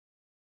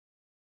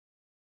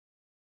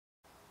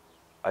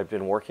I've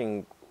been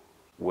working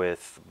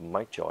with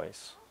Mike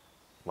Joyce.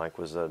 Mike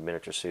was a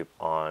miniature soup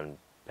on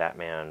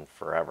Batman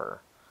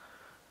Forever.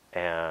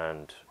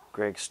 And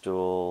Greg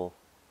Stool,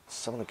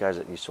 some of the guys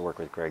that used to work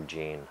with Greg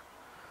Jean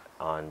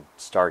on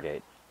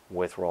Stargate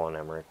with Roland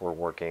Emmerich were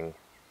working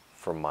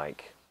for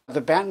Mike.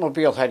 The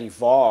Batmobile had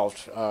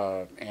evolved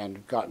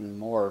and gotten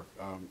more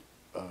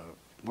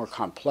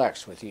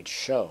complex with each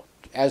show,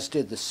 as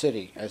did the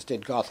city, as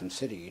did Gotham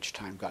City. Each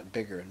time got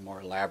bigger and more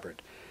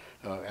elaborate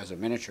as a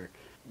miniature.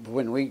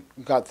 When we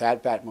got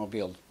that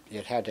Batmobile,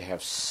 it had to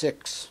have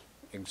 6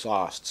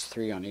 exhausts,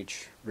 3 on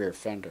each rear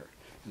fender,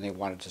 and they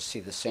wanted to see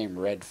the same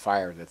red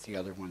fire that the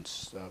other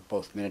ones,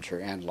 both miniature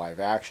and live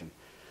action,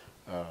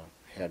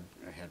 had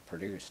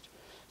produced.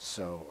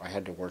 So I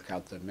had to work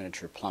out the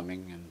miniature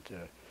plumbing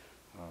and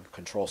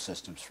control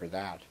systems for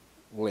that,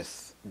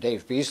 with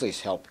Dave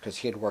Beasley's help, because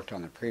he had worked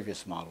on the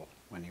previous model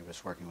when he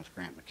was working with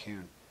Grant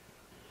McCune.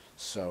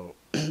 So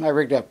I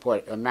rigged up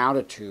what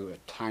amounted to a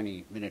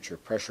tiny miniature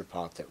pressure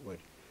pot that would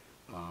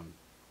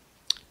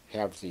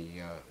have the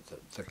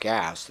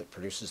gas that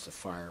produces the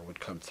fire would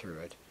come through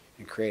it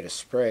and create a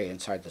spray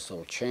inside this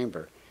little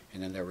chamber,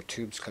 and then there were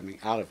tubes coming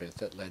out of it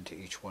that led to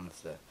each one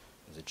of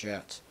the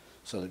jets.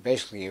 So that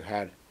basically you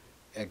had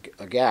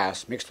a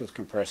gas mixed with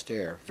compressed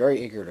air,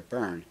 very eager to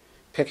burn,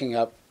 picking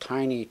up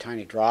tiny,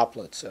 tiny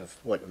droplets of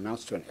what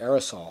amounts to an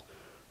aerosol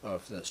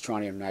of the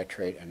strontium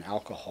nitrate and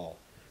alcohol,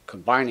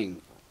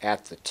 combining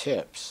at the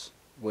tips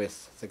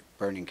with the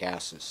burning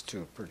gases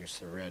to produce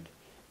the red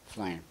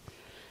flame.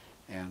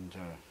 And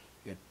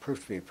it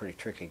proved to be pretty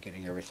tricky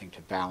getting everything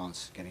to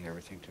balance, getting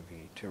everything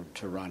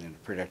to run in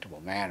a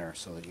predictable manner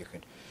so that you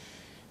could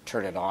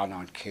turn it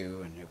on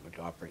cue and it would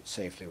operate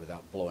safely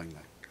without blowing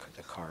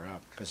the car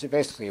up. Because it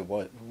basically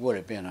would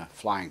have been a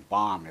flying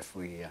bomb if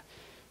we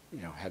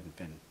hadn't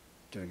been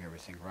doing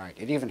everything right.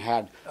 It even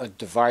had a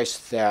device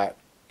that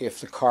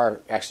if the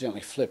car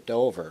accidentally flipped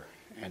over,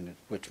 and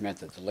which meant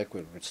that the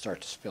liquid would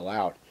start to spill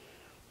out,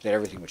 that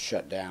everything would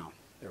shut down.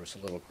 There was a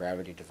little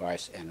gravity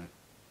device and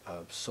a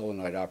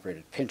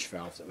solenoid-operated pinch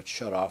valve that would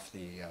shut off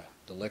the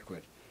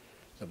liquid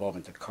the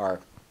moment the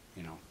car,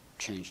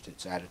 changed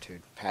its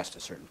attitude past a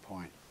certain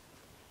point.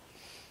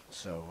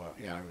 So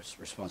yeah, I was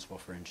responsible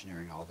for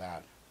engineering all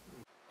that.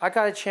 I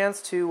got a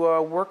chance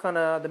to work on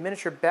the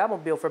miniature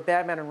Batmobile for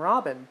Batman and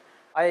Robin.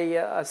 I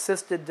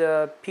assisted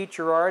Pete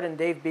Gerard and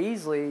Dave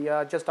Beasley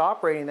just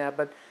operating that,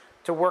 but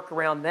to work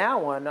around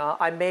that one,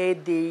 I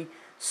made the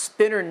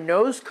spinner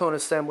nose cone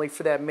assembly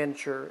for that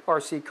miniature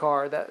RC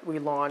car that we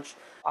launched.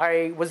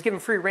 I was given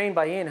free rein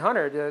by Ian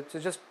Hunter to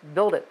just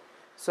build it.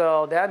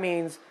 So that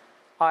means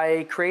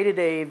I created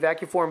a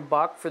vacuum form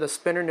buck for the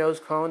spinner nose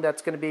cone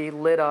that's going to be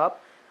lit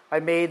up. I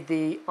made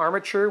the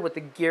armature with the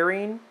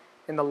gearing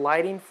and the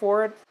lighting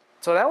for it.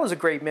 So that was a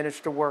great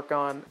miniature to work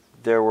on.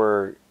 There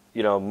were,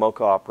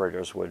 MoCA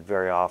operators would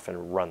very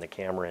often run the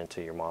camera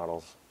into your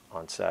models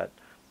on set.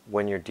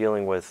 When you're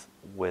dealing with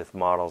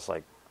models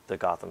like the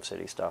Gotham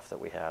City stuff that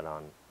we had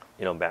on,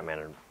 Batman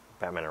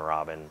and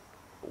Robin,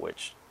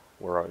 which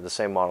were the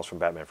same models from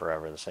Batman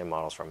Forever, the same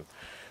models from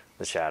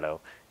The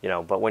Shadow,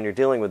 but when you're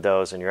dealing with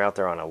those and you're out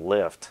there on a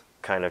lift,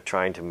 kind of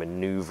trying to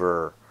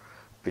maneuver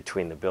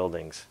between the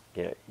buildings,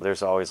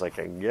 there's always like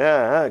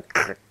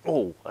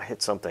oh, I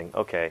hit something,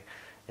 okay,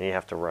 and you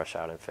have to rush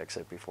out and fix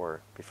it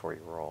before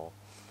you roll.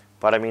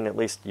 But I mean, at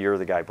least you're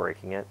the guy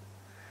breaking it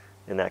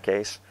in that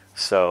case,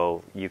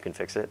 so you can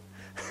fix it.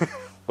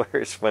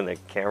 Whereas when the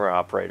camera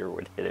operator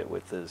would hit it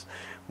with his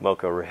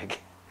MoCA rig,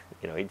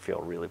 he'd feel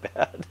really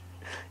bad.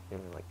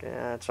 Like,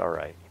 it's all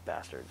right, you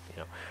bastard.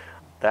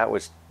 That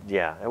was,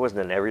 it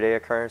wasn't an everyday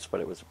occurrence,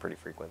 but it was a pretty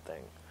frequent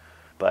thing.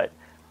 But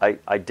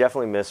I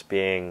definitely miss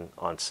being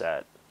on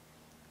set,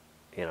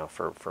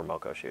 for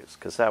MoCA shoots,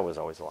 because that was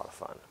always a lot of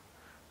fun,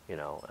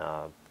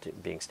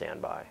 being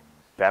standby.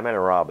 Batman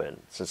and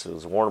Robin, since it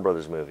was a Warner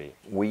Brothers movie,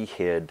 we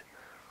hid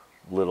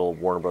little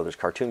Warner Brothers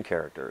cartoon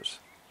characters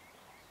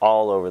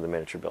all over the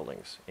miniature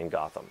buildings in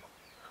Gotham,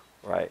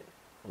 right?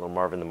 Little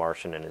Marvin the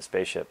Martian and his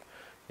spaceship,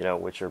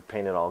 which are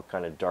painted all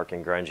kind of dark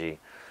and grungy,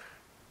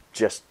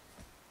 just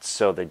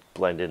so they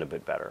blend in a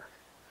bit better.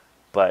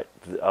 But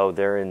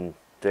they're in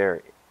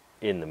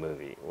the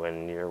movie.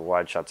 When you're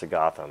wide shots of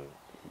Gotham,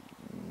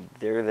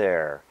 they're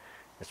there.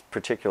 It's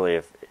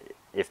particularly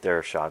if there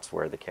are shots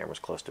where the camera's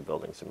close to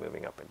buildings and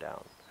moving up and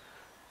down.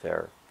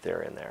 They're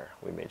in there.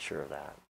 We made sure of that.